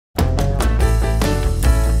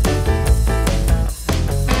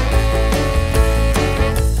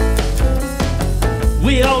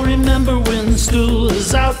school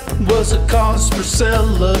is out was a cause for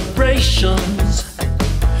celebrations.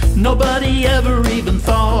 Nobody ever even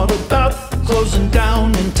thought about closing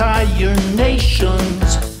down entire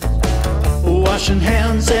nations. Washing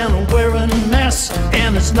hands and wearing masks,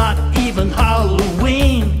 and it's not even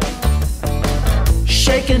Halloween.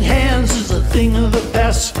 Shaking hands is a thing of the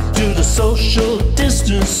past due to social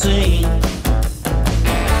distancing.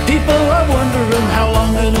 People are wondering how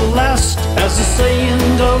long it'll last. As the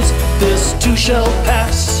saying goes, this too shall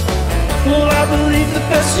pass. Well, I believe the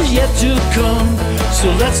best is yet to come, so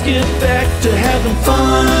let's get back to having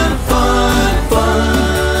fun, fun,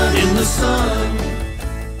 fun in the sun.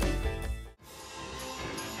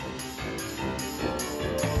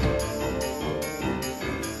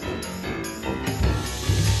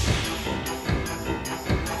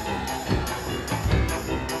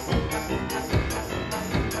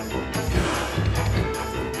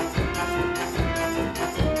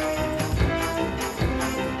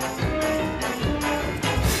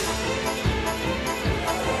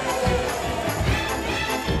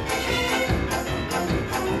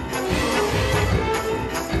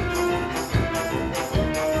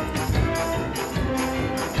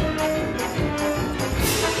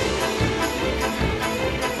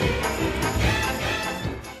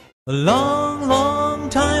 A long, long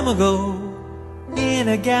time ago, in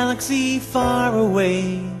a galaxy far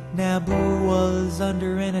away, Naboo was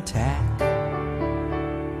under an attack.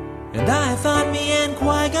 And I thought me and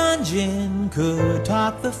Qui-Gon Jinn could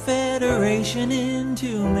talk the Federation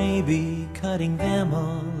into maybe cutting them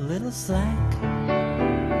a little slack.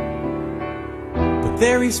 But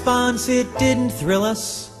their response, it didn't thrill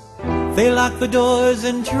us. They locked the doors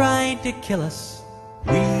and tried to kill us.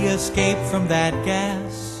 We escaped from that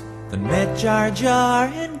gas, then met Jar Jar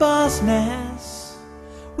and Boss Nass.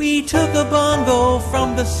 We took a bongo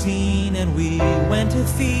from the scene, and we went to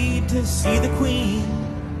feed to see the Queen.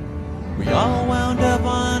 We all wound up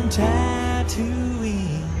on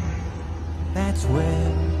Tatooine. That's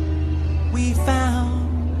where we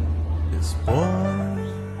found this boy.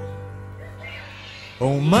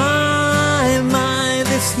 Oh my,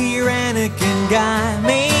 this here Anakin guy.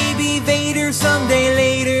 Maybe Vader someday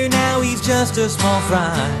later, now he's just a small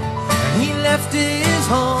fry. He left his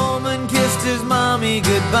home and kissed his mommy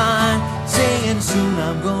goodbye, saying soon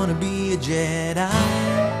I'm gonna be a Jedi.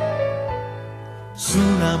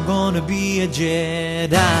 Soon I'm gonna be a Jedi.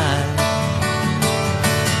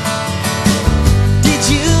 Did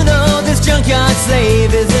you know this junkyard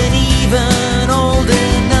slave isn't even old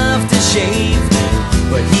enough to shave?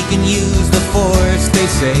 But he can use the Force, they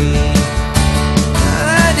say.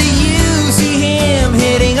 Do you see him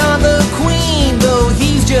hitting on the Queen, though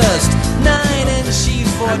he's just 9 and she's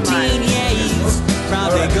 14? Yeah, he's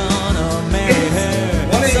probably gonna marry her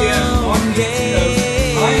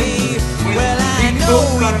someday. Well, I know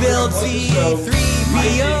we built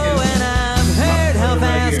C-3PO, and I've heard how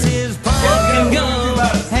fast his pump can go,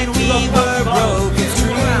 and we were broke, it's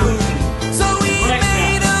true. So we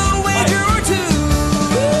made a wager or two.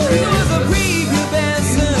 It was a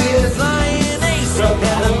prepubescent flying ace.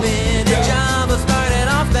 Had a minute job, I started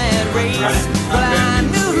off that race. But I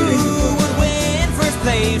knew who would win first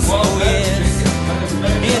place. Oh yes,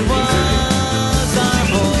 it was our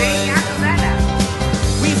boy.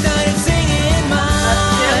 We started singing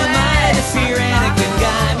my, this here Anakin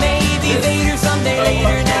guy. Maybe Vader someday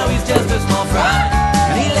later, now he's just a small fry.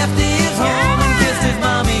 And he left his home and kissed his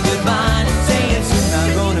mommy goodbye, saying soon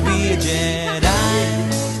I'm gonna be a Jedi.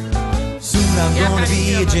 Soon I'm gonna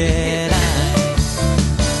be a Jedi.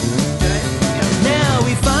 Now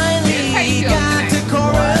we finally got to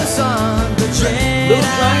Coruscant, the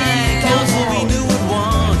Jedi Council we knew would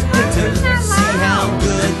want to see how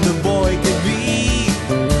good the boy could be.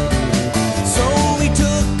 So we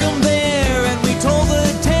took him there and we told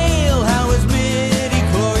the tale how his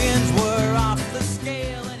midi-chlorians were off the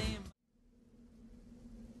scale. And him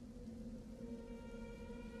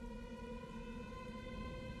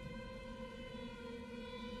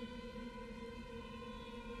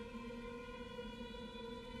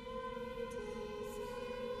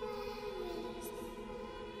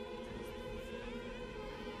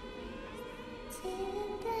Take